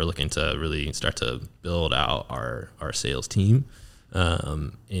region, we're looking to really start to build out our sales team.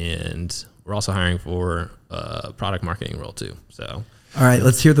 And we're also hiring for a product marketing role too. So, all right,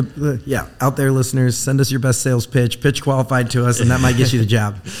 let's hear out there, listeners, send us your best sales pitch Qualified to us, and that might get you the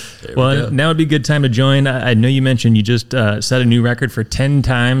job. Well, now would be a good time to join. I know you mentioned you just set a new record for 10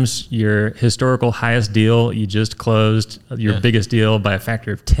 times your historical highest deal. You just closed your biggest deal by a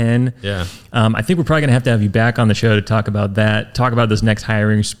factor of 10. Yeah. I think we're probably going to have you back on the show to talk about that, talk about this next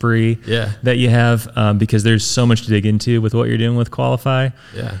hiring spree that you have, because there's so much to dig into with what you're doing with Qualify.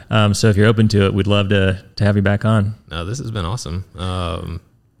 Yeah. So if you're open to it, we'd love to have you back on. No, this has been awesome.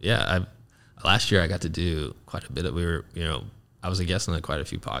 Last year I got to do quite a bit of, I was a guest on quite a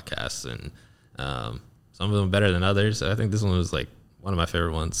few podcasts, and some of them better than others. I think this one was like one of my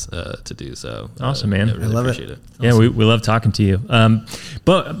favorite ones to do. So awesome, man. I really appreciate it. Yeah, awesome. We love talking to you.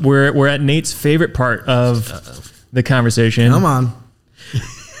 But we're at Nate's favorite part of the conversation. Come on.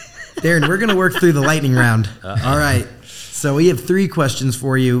 Darren, we're going to work through the lightning round. All right. So we have 3 questions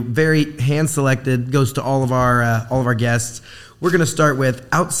for you. Very hand selected, goes to all of our guests. We're going to start with,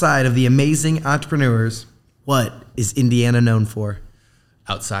 outside of the amazing entrepreneurs, what is Indiana known for?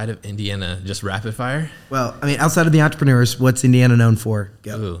 Outside of Indiana, just rapid fire? Well, I mean, outside of the entrepreneurs, what's Indiana known for?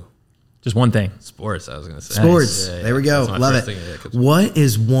 Go. Ooh. Just one thing. Sports, I was going to say. Sports. Yeah, there we go. Love it. What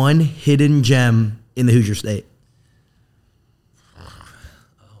is one hidden gem in the Hoosier State? Oh,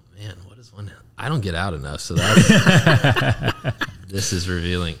 man. What is one? I don't get out enough, so that's... This is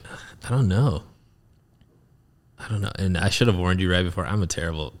revealing. I don't know. And I should have warned you right before. I'm a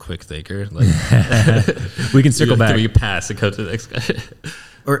terrible quick thinker. Like, we can circle back. We pass and go to the next guy.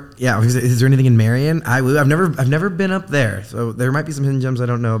 Or is there anything in Marion? I've never been up there, so there might be some hidden gems I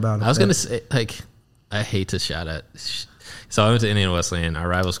don't know about. I was gonna say, like, I hate to shout at. So I went to Indiana Wesleyan. Our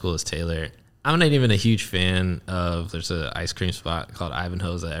rival school is Taylor. I'm not even a huge fan of. There's an ice cream spot called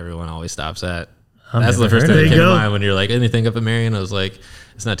Ivanhoe's that everyone always stops at. That's the first thing that came to mind when you're like, anything up in Marion. I was like,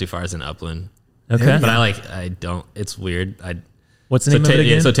 it's not too far. It's in Upland. Okay. But I don't, it's weird. What's the name of it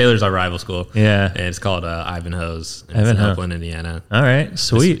again? So Taylor's our rival school. Yeah. And it's called Ivanhoe's. And it's in Upland, Indiana. All right.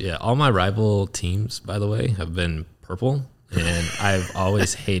 Sweet. All my rival teams, by the way, have been purple. And I've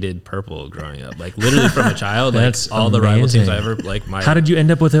always hated purple growing up. Like literally from a child, like all the rival teams I ever, like my. How did you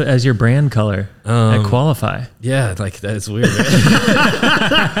end up with it as your brand color at Qualify? Yeah, like that's weird, right?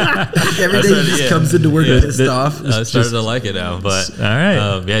 Every day just comes into work pissed off. I started to like it now, but all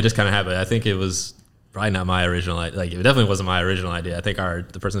right. It just kind of happened. I think it was probably not my original idea. Like it definitely wasn't my original idea. I think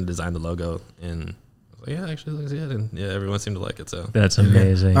the person who designed the logo, and I was like, yeah, actually it looks good, and everyone seemed to like it. So that's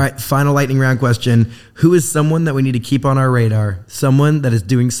amazing. All right, final lightning round question: who is someone that we need to keep on our radar? Someone that is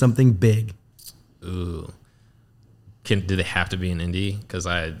doing something big. Ooh, do they have to be in Indy? Because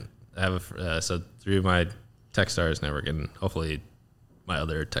I have so through my Techstars network, and hopefully my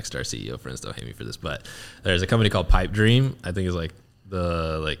other Techstars CEO friends don't hate me for this, but there's a company called Pipe Dream. I think is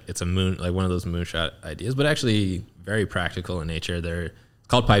it's a one of those moonshot ideas, but actually very practical in nature. They're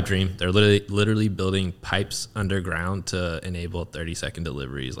called Pipe Dream. They're literally building pipes underground to enable 30-second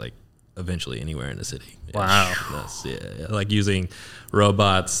deliveries, like eventually anywhere in the city. Wow. Like using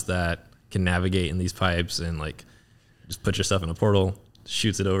robots that can navigate in these pipes and like just put your stuff in a portal,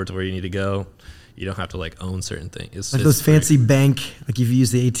 shoots it over to where you need to go. You don't have to like own certain things. It's like those fancy bank, like if you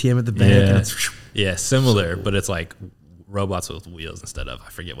use the ATM at the bank. Yeah. And it's, yeah, similar, but it's like robots with wheels instead of, I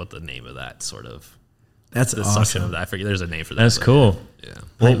forget what the name of that sort of. that's The awesome. suction of that. I forget. There's a name for that. That's but cool. Yeah.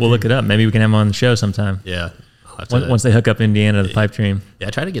 We'll look it up. Maybe we can have them on the show sometime. Yeah. I'll have to- Once they hook up Indiana to the Pipe Dream. Yeah,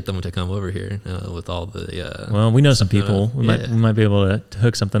 I try to get them to come over here with all the. Well, we know some people. We might be able to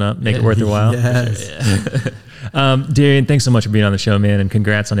hook something up, make it worth their while. Yes. Darrian, thanks so much for being on the show, man, and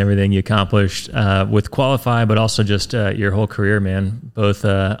congrats on everything you accomplished with Qualify, but also just your whole career, man, both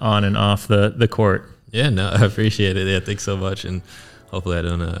on and off the court. Yeah, no, I appreciate it. Yeah, thanks so much, and hopefully I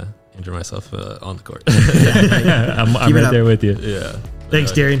don't injure myself on the court. I'm right there with you. Yeah.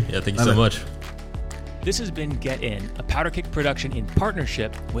 Thanks, Darrian. Yeah, thank you so much. This has been Get In, a Powder Keg production in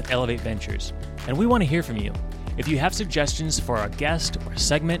partnership with Elevate Ventures, and we want to hear from you. If you have suggestions for our guest or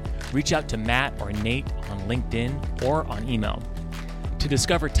segment, reach out to Matt or Nate on LinkedIn or on email. To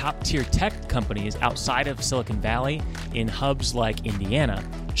discover top-tier tech companies outside of Silicon Valley in hubs like Indiana,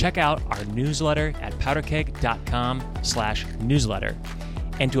 check out our newsletter at powderkeg.com/newsletter.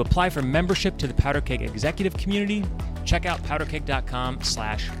 And to apply for membership to the Powder Keg executive community, check out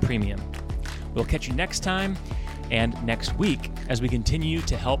powderkeg.com/premium. We'll catch you next time and next week as we continue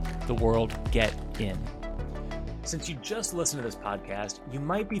to help the world get in. Since you just listened to this podcast, you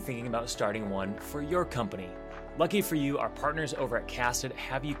might be thinking about starting one for your company. Lucky for you, our partners over at Casted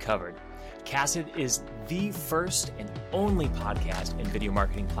have you covered. Casted is the first and only podcast and video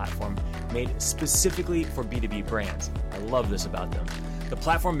marketing platform made specifically for B2B brands. I love this about them. The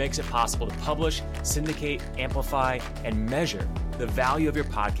platform makes it possible to publish, syndicate, amplify, and measure the value of your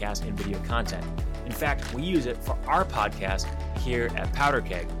podcast and video content. In fact, we use it for our podcast here at Powder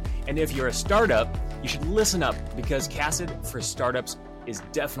Keg. And if you're a startup, you should listen up because Casted for Startups is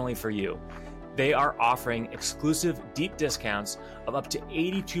definitely for you. They are offering exclusive deep discounts of up to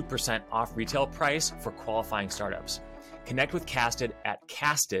 82% off retail price for qualifying startups. Connect with Casted at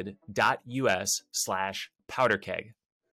casted.us/powderkeg.